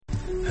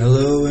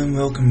Hello and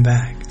welcome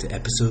back to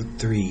episode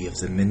 3 of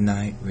the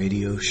Midnight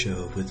Radio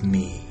Show with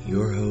me,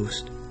 your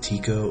host,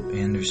 Tico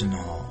Anderson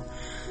Hall.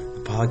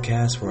 The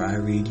podcast where I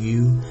read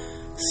you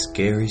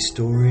scary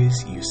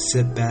stories, you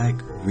sit back,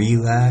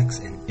 relax,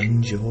 and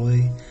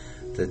enjoy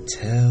The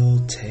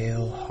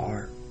Telltale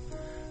Heart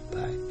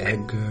by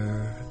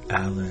Edgar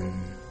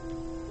Allan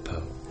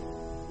Poe.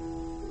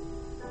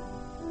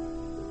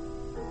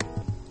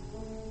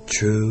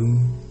 True,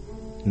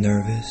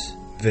 nervous,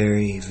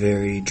 very,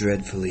 very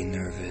dreadfully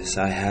nervous.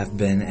 I have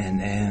been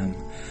and am,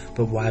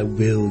 but why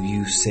will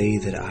you say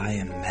that I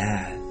am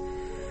mad?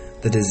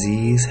 The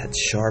disease had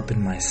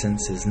sharpened my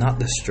senses, not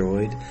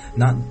destroyed,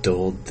 not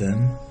dulled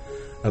them.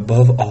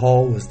 Above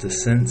all was the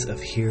sense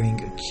of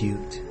hearing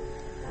acute.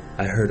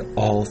 I heard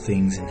all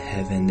things in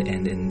heaven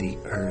and in the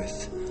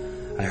earth.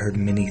 I heard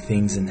many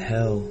things in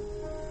hell.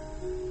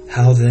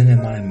 How then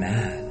am I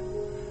mad?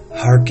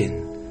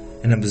 Hearken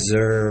and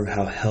observe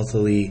how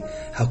healthily,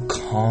 how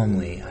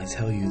calmly I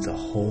tell you the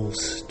whole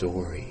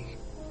story.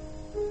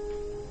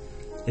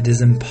 It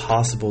is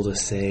impossible to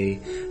say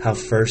how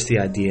first the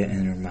idea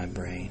entered my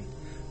brain,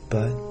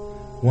 but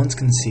once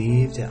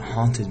conceived, it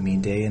haunted me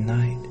day and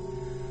night.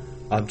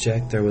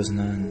 Object there was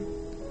none.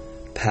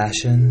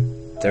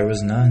 Passion there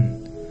was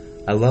none.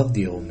 I loved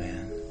the old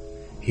man.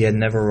 He had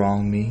never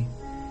wronged me.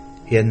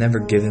 He had never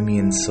given me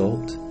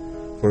insult.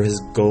 For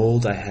his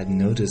gold I had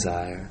no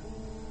desire.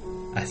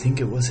 I think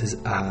it was his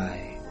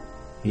eye.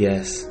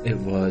 Yes, it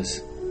was.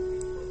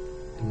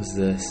 It was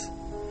this.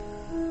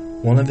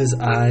 One of his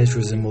eyes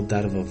resembled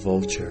that of a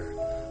vulture,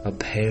 a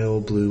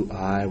pale blue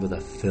eye with a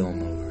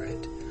film over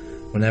it.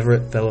 Whenever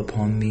it fell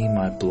upon me,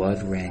 my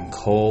blood ran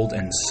cold,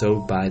 and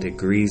so by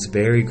degrees,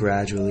 very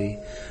gradually,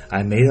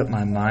 I made up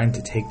my mind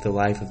to take the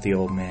life of the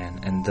old man,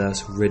 and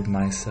thus rid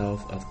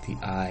myself of the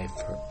eye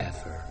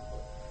forever.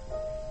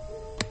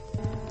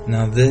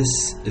 Now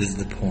this is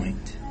the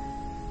point.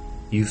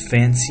 You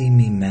fancy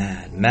me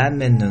mad.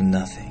 Madmen know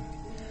nothing.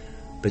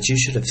 But you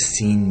should have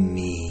seen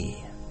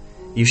me.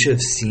 You should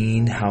have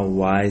seen how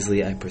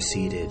wisely I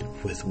proceeded,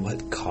 with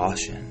what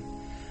caution,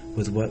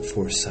 with what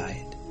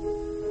foresight,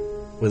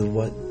 with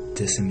what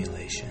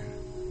dissimulation.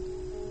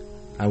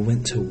 I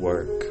went to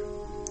work.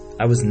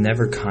 I was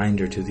never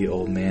kinder to the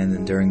old man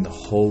than during the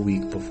whole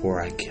week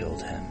before I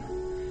killed him.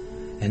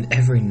 And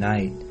every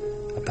night,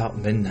 about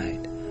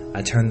midnight,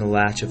 I turned the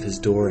latch of his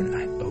door and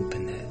I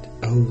opened it,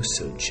 oh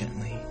so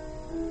gently.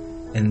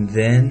 And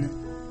then,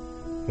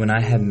 when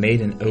I had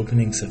made an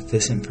opening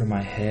sufficient for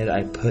my head,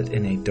 I put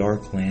in a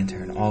dark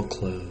lantern, all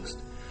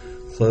closed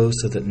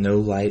so that no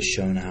light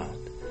shone out.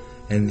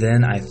 And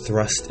then I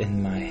thrust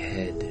in my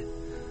head.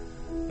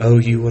 Oh,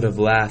 you would have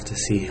laughed to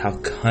see how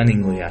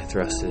cunningly I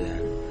thrust it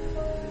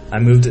in. I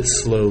moved it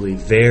slowly,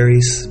 very,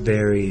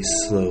 very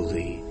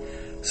slowly,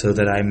 so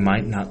that I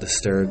might not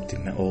disturb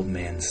the old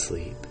man's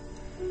sleep.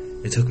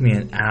 It took me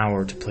an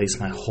hour to place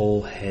my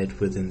whole head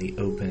within the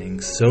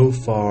opening, so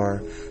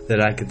far that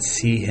I could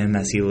see him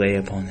as he lay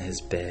upon his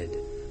bed.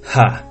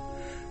 Ha!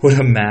 Would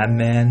a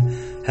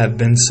madman have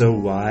been so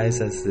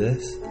wise as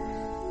this?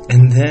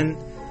 And then,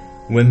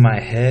 when my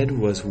head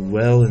was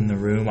well in the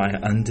room, I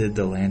undid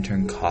the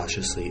lantern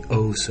cautiously,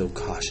 oh so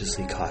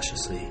cautiously,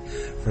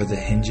 for the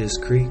hinges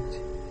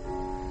creaked.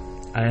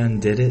 I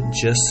undid it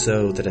just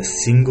so that a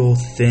single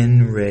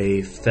thin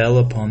ray fell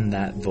upon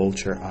that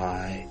vulture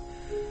eye.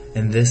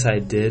 And this I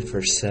did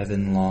for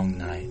 7 long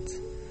nights,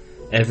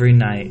 every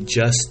night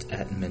just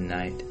at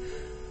midnight.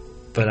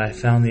 But I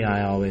found the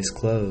eye always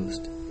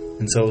closed,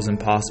 and so it was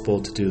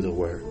impossible to do the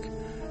work.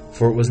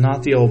 For it was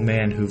not the old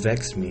man who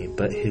vexed me,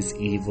 but his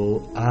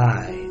evil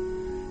eye.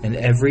 And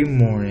every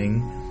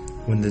morning,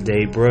 when the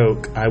day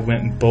broke, I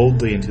went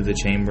boldly into the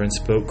chamber and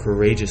spoke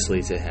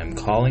courageously to him,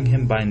 calling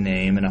him by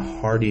name in a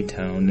hearty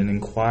tone and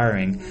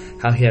inquiring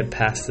how he had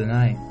passed the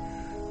night.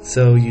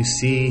 So, you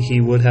see,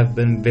 he would have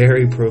been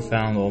very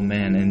profound old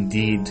man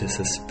indeed to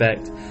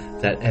suspect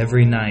that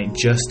every night,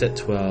 just at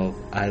 12,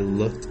 I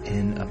looked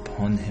in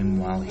upon him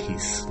while he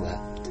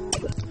slept.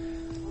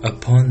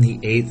 Upon the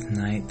 8th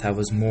night, I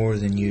was more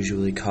than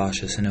usually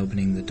cautious in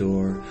opening the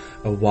door.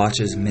 A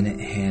watch's minute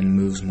hand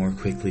moves more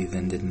quickly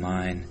than did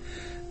mine.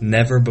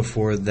 Never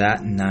before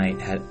that night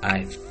had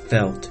I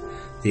felt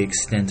the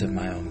extent of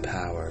my own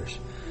powers,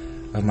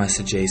 of my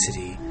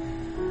sagacity.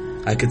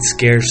 I could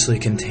scarcely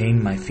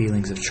contain my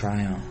feelings of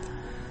triumph.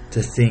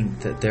 To think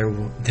that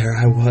there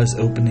I was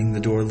opening the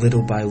door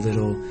little by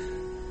little,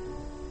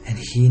 and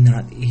he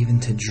not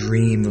even to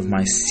dream of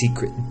my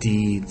secret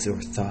deeds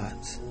or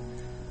thoughts.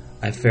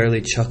 I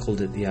fairly chuckled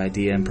at the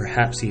idea, and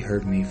perhaps he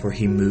heard me, for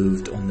he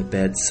moved on the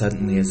bed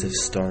suddenly as if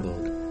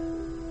startled.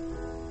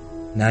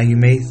 Now you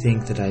may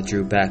think that I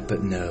drew back,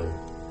 but no.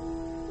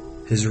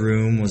 His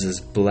room was as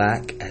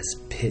black as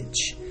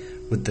pitch,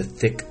 with the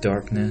thick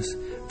darkness,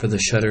 for the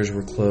shutters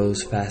were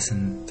closed,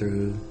 fastened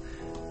through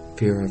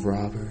fear of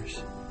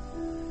robbers.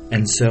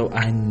 And so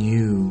I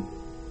knew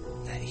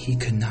that he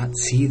could not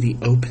see the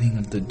opening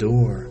of the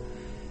door,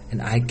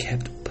 and I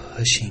kept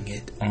pushing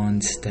it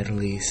on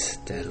steadily.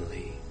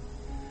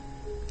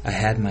 I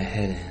had my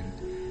head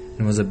in,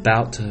 and was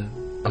about to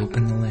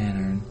open the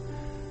lantern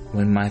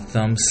when my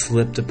thumb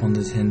slipped upon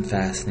the tin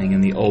fastening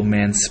and the old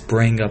man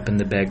sprang up in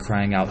the bed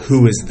crying out,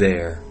 "Who is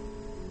there?"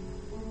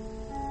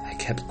 I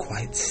kept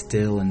quite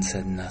still and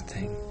said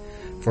nothing.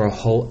 For a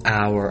whole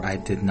hour I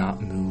did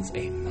not move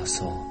a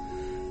muscle,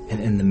 and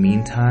in the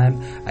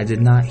meantime I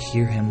did not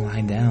hear him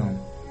lie down.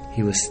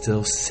 He was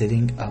still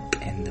sitting up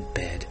in the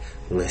bed,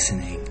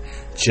 listening,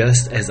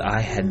 just as I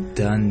had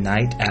done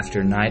night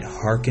after night,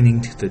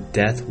 hearkening to the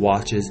death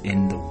watches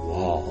in the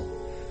wall.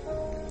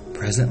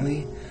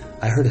 Presently,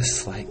 I heard a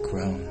slight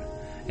groan,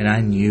 and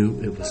I knew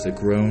it was the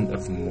groan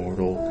of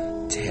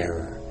mortal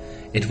terror.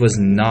 It was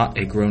not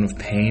a groan of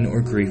pain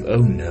or grief,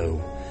 oh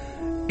no.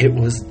 It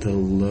was the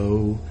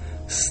low,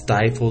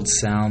 stifled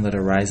sound that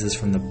arises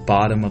from the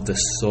bottom of the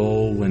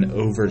soul when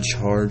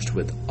overcharged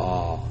with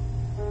awe.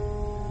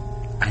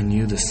 I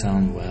knew the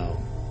sound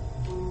well.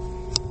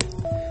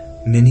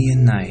 Many a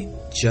night,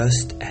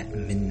 just at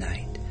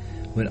midnight,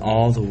 when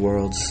all the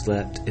world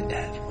slept, it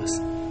was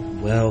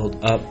welled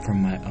up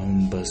from my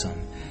own bosom,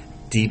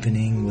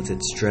 deepening with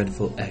its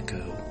dreadful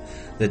echo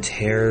the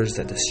terrors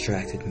that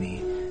distracted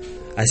me.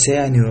 I say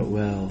I knew it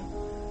well.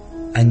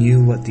 I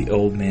knew what the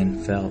old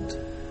man felt,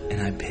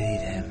 and I pitied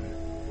him.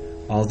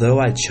 Although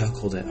I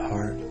chuckled at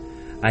heart,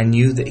 I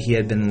knew that he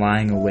had been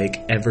lying awake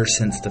ever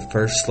since the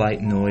first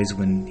slight noise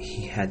when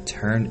he had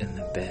turned in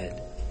the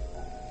bed.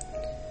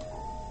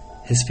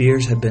 His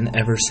fears had been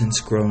ever since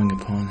growing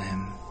upon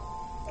him.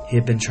 He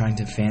had been trying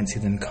to fancy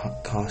them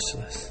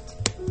causeless,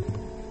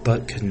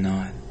 but could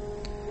not.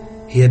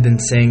 He had been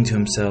saying to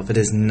himself, "It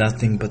is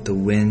nothing but the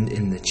wind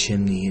in the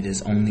chimney. It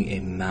is only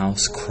a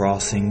mouse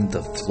crossing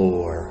the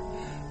floor."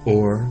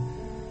 Or,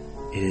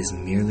 "It is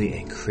merely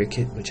a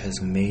cricket which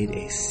has made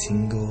a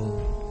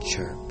single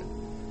chirp."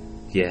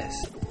 Yes,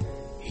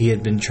 he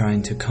had been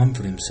trying to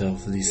comfort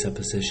himself with these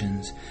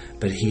suppositions,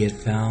 but he had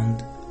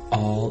found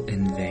all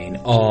in vain.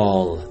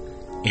 All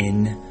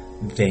in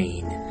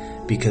vain.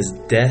 Because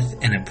death,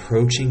 in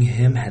approaching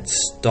him, had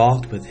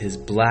stalked with his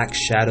black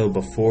shadow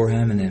before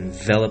him and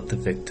enveloped the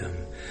victim.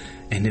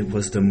 And it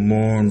was the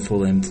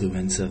mournful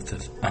influence of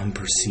the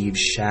unperceived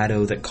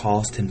shadow that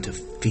caused him to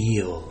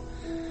feel,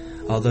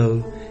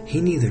 although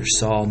he neither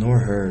saw nor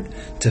heard,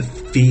 to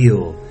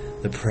feel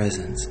the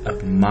presence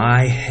of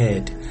my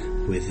head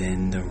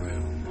within the room.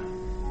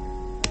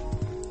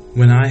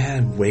 When I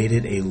had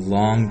waited a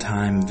long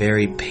time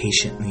very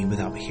patiently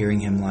without hearing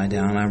him lie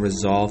down, I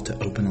resolved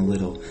to open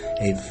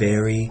a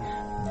very,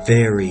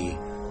 very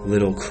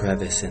little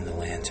crevice in the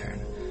lantern.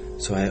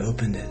 So I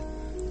opened it.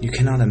 You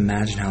cannot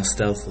imagine how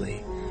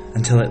stealthily,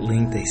 until at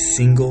length a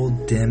single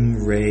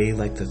dim ray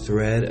like the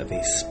thread of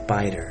a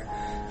spider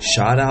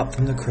shot out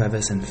from the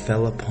crevice and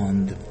fell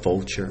upon the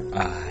vulture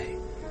eye.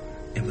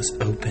 It was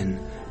open,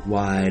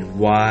 wide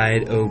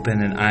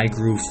open, and I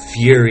grew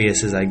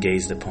furious as I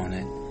gazed upon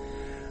it.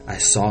 I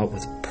saw it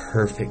with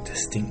perfect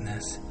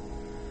distinctness,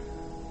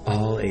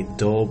 all a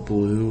dull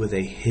blue with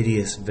a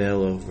hideous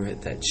veil over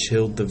it that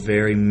chilled the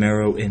very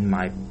marrow in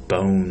my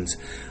bones.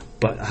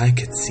 But I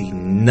could see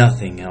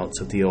nothing else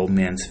of the old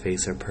man's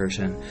face or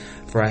person,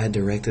 for I had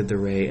directed the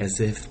ray as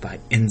if by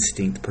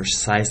instinct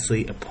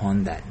precisely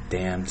upon that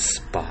damned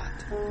spot.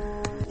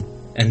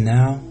 And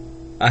now,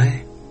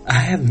 I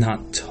have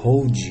not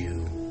told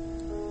you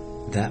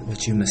that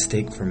what you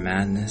mistake for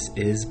madness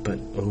is but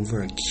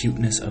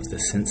over-acuteness of the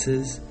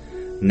senses.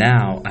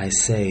 Now, I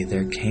say,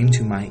 there came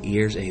to my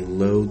ears a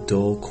low,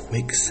 dull,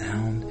 quick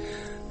sound,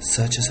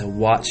 such as a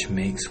watch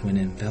makes when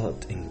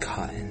enveloped in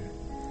cotton.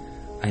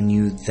 I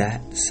knew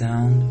that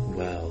sound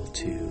well,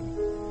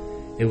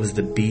 too. It was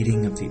the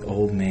beating of the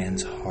old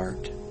man's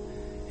heart.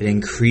 It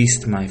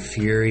increased my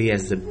fury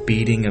as the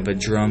beating of a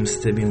drum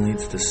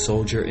stimulates the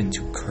soldier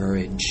into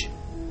courage.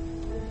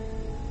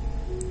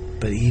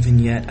 But even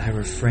yet I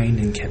refrained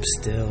and kept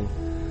still.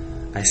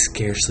 I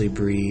scarcely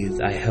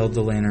breathed. I held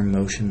the lantern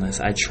motionless.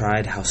 I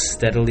tried how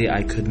steadily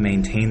I could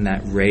maintain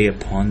that ray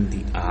upon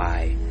the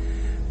eye.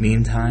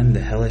 Meantime,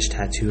 the hellish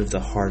tattoo of the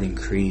heart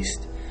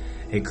increased.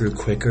 It grew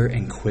quicker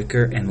and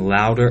quicker and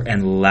louder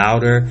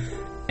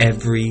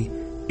every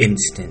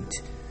instant.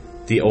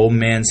 The old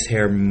man's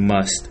terror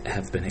must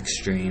have been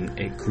extreme.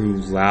 It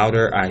grew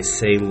louder, I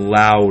say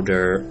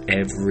louder,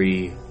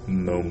 every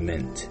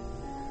moment.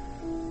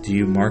 Do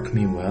you mark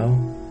me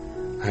well?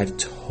 I've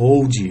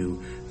told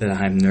you that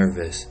I'm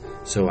nervous,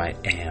 so I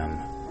am.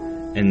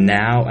 And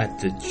now, at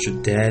the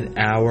dead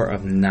hour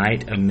of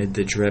night, amid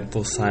the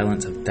dreadful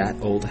silence of that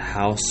old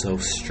house, so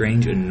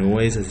strange a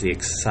noise as it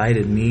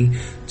excited me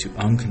to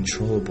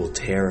uncontrollable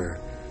terror.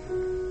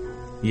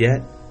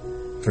 Yet,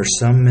 for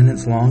some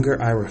minutes longer,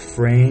 I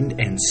refrained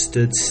and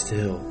stood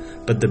still,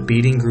 but the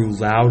beating grew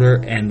louder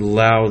and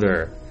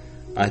louder.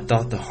 I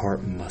thought the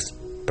heart must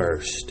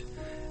burst.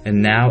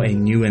 And now a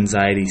new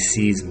anxiety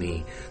seized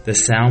me. The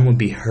sound would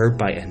be heard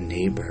by a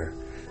neighbor.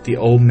 The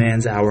old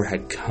man's hour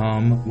had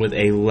come. With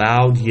a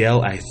loud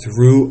yell, I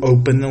threw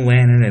open the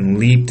lantern and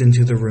leaped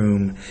into the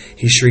room.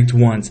 He shrieked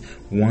once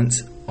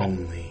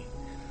only.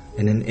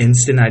 In an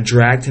instant I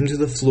dragged him to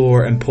the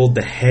floor and pulled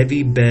the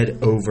heavy bed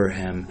over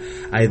him.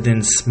 I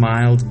then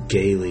smiled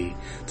gaily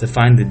to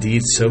find the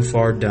deed so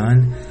far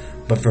done,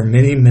 but for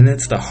many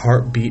minutes the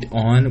heart beat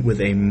on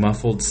with a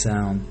muffled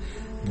sound.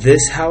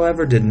 This,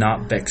 however, did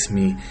not vex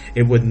me.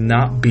 It would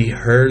not be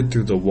heard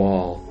through the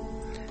wall.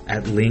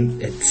 At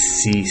length it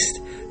ceased.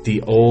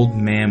 The old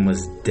man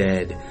was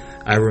dead.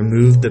 I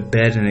removed the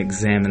bed and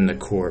examined the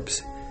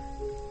corpse.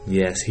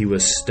 Yes, he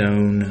was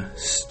stone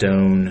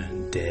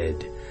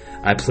dead.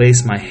 I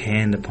placed my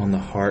hand upon the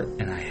heart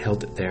and I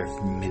held it there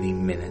for many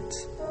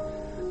minutes.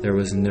 There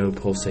was no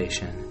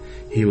pulsation.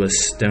 He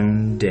was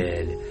stone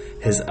dead.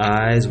 His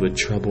eyes would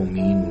trouble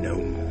me no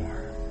more.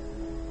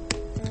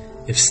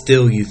 If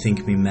still you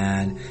think me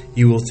mad,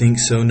 you will think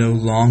so no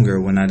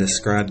longer when I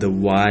describe the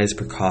wise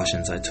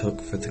precautions I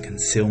took for the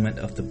concealment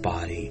of the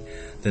body.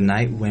 The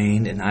night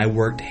waned and I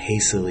worked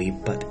hastily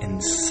but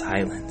in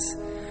silence.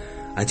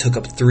 I took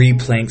up 3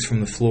 planks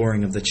from the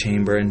flooring of the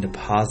chamber and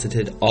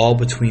deposited all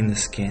between the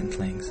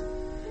scantlings.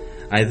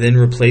 I then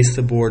replaced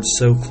the boards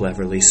so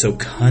cleverly, so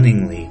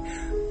cunningly,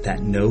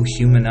 that no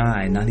human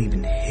eye, not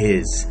even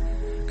his,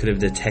 could have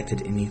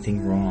detected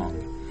anything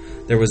wrong.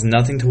 There was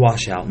nothing to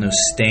wash out, no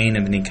stain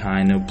of any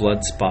kind, no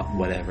blood spot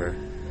whatever.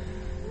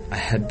 I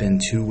had been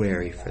too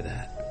wary for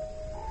that.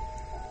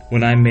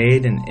 When I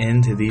made an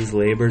end to these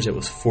labors, it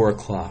was 4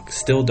 o'clock,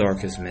 still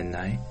dark as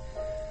midnight.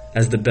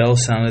 As the bell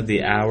sounded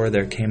the hour,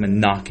 there came a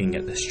knocking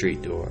at the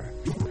street door.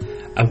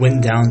 I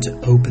went down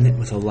to open it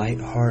with a light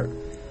heart,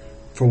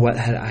 for what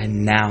had I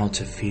now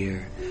to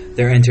fear?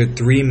 There entered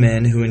 3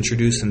 men who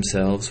introduced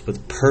themselves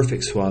with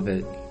perfect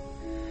suavity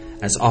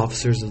as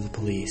officers of the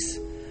police.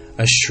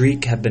 A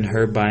shriek had been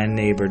heard by a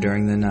neighbor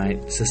during the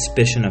night.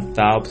 Suspicion of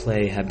foul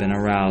play had been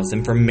aroused.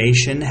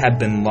 Information had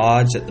been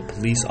lodged at the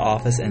police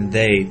office, and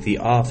they, the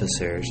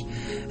officers,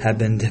 had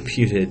been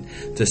deputed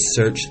to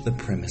search the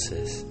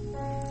premises.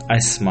 I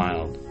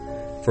smiled,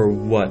 for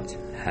what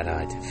had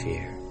I to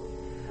fear?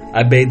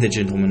 I bade the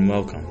gentleman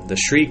welcome. The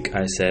shriek,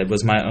 I said,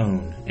 was my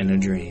own in a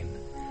dream.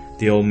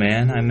 The old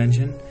man, I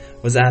mentioned,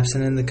 was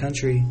absent in the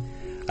country.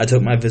 I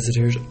took my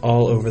visitors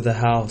all over the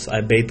house.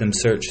 I bade them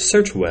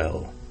search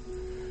well.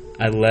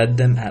 I led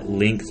them at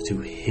length to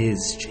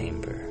his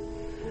chamber.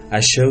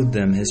 I showed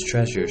them his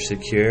treasure,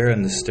 secure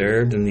and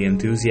disturbed in the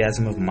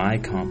enthusiasm of my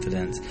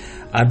confidence.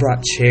 I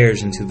brought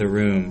chairs into the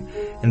room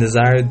and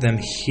desired them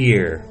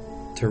here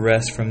to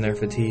rest from their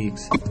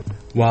fatigues,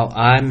 while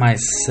I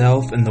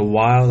myself, in the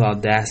wild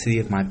audacity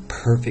of my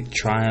perfect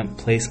triumph,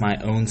 placed my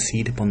own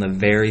seat upon the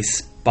very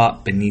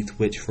spot beneath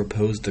which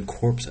reposed the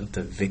corpse of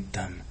the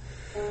victim.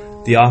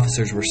 The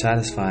officers were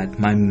satisfied.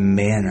 My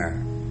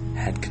manner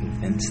had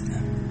convinced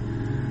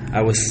them.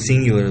 I was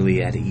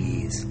singularly at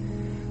ease.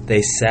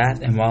 They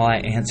sat, and while I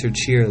answered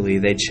cheerily,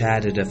 they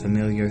chatted of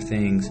familiar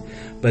things.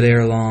 But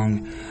ere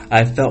long,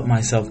 I felt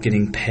myself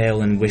getting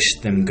pale and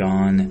wished them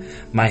gone.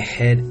 My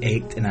head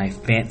ached, and I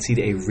fancied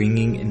a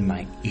ringing in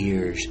my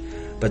ears.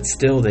 But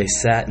still they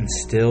sat and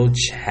still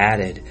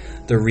chatted.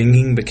 The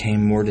ringing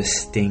became more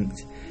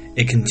distinct.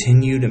 It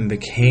continued and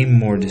became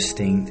more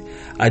distinct.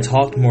 I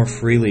talked more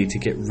freely to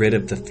get rid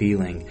of the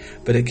feeling,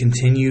 but it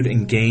continued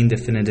and gained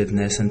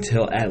definitiveness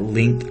until at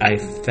length I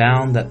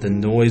found that the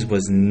noise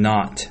was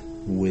not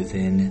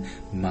within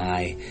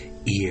my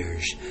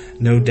ears.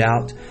 No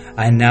doubt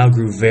I now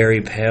grew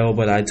very pale,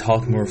 but I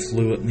talked more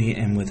fluently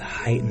and with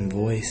heightened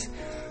voice.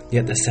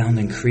 Yet the sound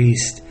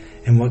increased,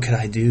 and what could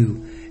I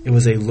do? It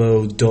was a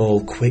low,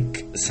 dull,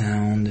 quick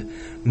sound,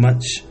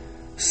 much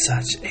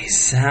such a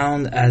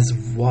sound as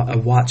a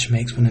watch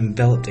makes when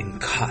enveloped in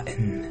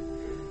cotton.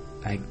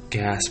 I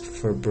gasped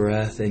for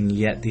breath, and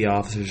yet the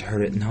officers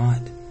heard it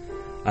not.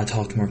 I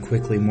talked more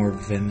quickly, more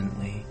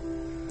vehemently.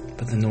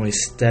 But the noise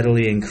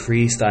steadily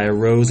increased. I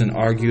arose and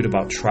argued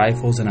about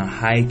trifles in a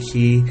high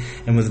key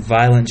and with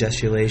violent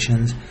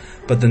gesticulations.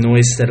 But the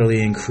noise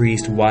steadily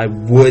increased. Why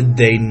would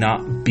they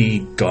not be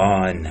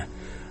gone?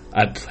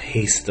 I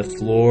paced the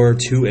floor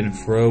to and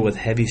fro with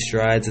heavy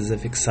strides as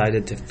if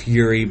excited to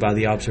fury by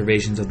the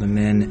observations of the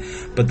men.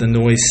 But the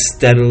noise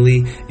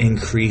steadily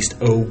increased.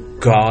 Oh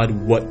God,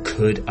 what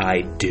could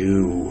I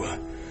do?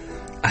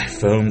 I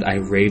foamed, I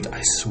raved,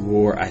 I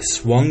swore. I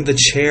swung the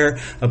chair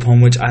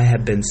upon which I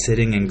had been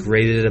sitting and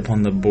grated it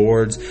upon the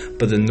boards,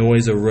 but the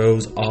noise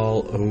arose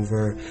all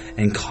over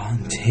and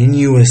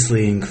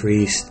continuously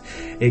increased.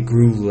 It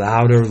grew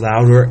louder,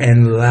 louder,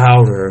 and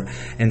louder,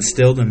 and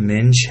still the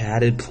men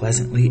chatted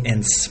pleasantly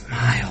and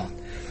smiled.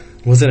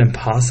 Was it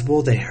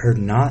impossible? They heard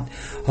not?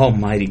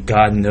 Almighty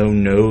God,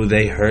 no,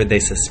 they heard, they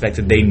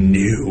suspected, they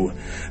knew.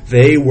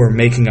 They were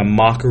making a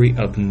mockery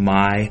of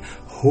my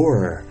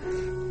horror.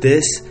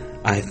 This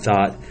I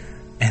thought,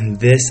 and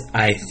this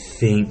I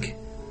think.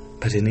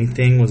 But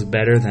anything was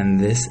better than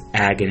this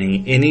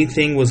agony.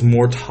 Anything was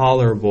more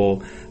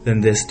tolerable than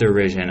this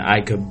derision.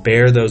 I could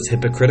bear those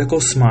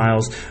hypocritical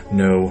smiles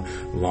no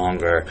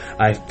longer.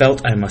 I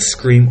felt I must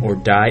scream or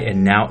die,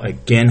 and now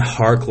again,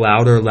 hark,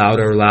 louder,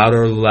 louder,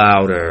 louder,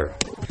 louder.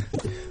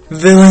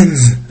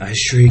 Villains! I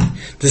shriek.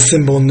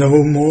 Dissemble no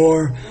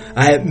more.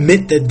 I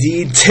admit the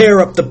deed.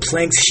 Tear up the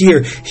planks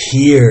here.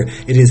 Here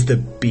it is the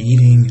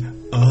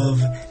beating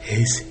of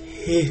his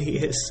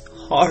hideous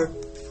heart.